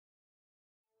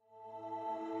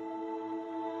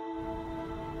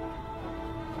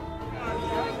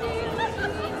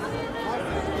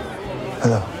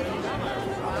Hello.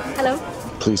 Hello.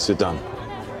 Please sit down.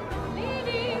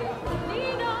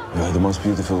 You are the most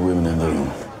beautiful women in the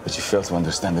room, but you fail to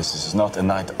understand this is not a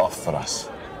night off for us.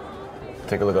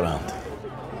 Take a look around.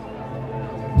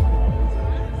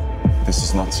 This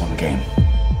is not some game.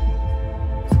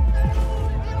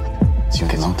 You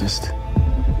get noticed,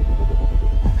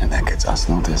 and that gets us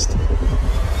noticed.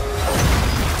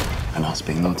 And us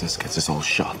being noticed gets us all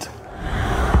shot.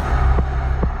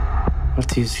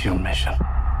 What is your mission?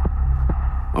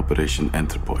 Operation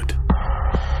Anthropoid.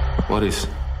 What is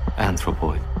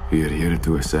Anthropoid? We are here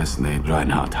to assassinate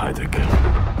Reinhard Heydrich.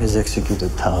 He's executed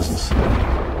thousands.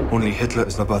 Only Hitler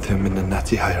is above him in the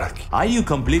Nazi hierarchy. Are you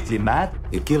completely mad?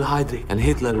 You kill Heydrich, and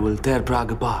Hitler will tear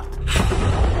Prague apart.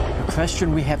 The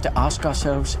question we have to ask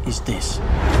ourselves is this: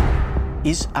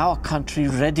 is our country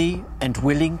ready and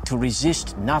willing to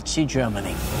resist Nazi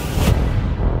Germany?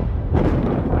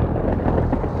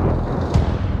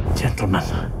 Gentlemen,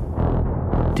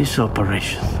 this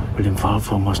operation will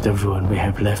involve almost everyone we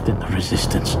have left in the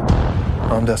resistance.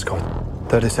 Armed escort.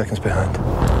 30 seconds behind.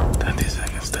 30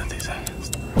 seconds, 30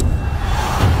 seconds.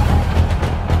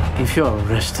 If you're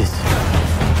arrested,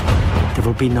 there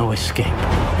will be no escape.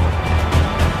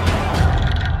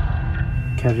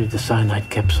 Carry the cyanide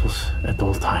capsules at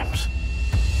all times.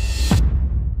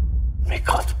 May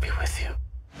God be with you.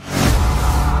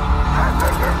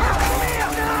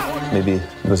 Maybe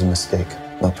it was a mistake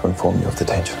not to inform you of the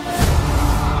danger.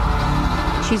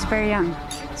 She's very young.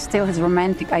 Still has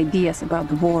romantic ideas about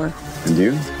the war. And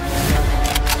you?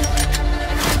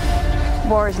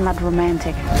 War is not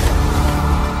romantic.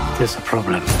 There's a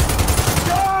problem.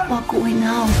 What going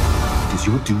now? It is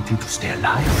your duty to stay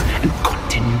alive and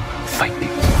continue fighting.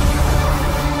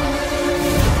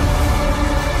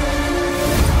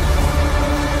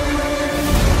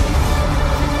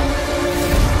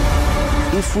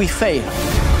 If we fail,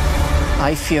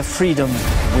 I fear freedom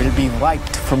will be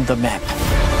wiped from the map.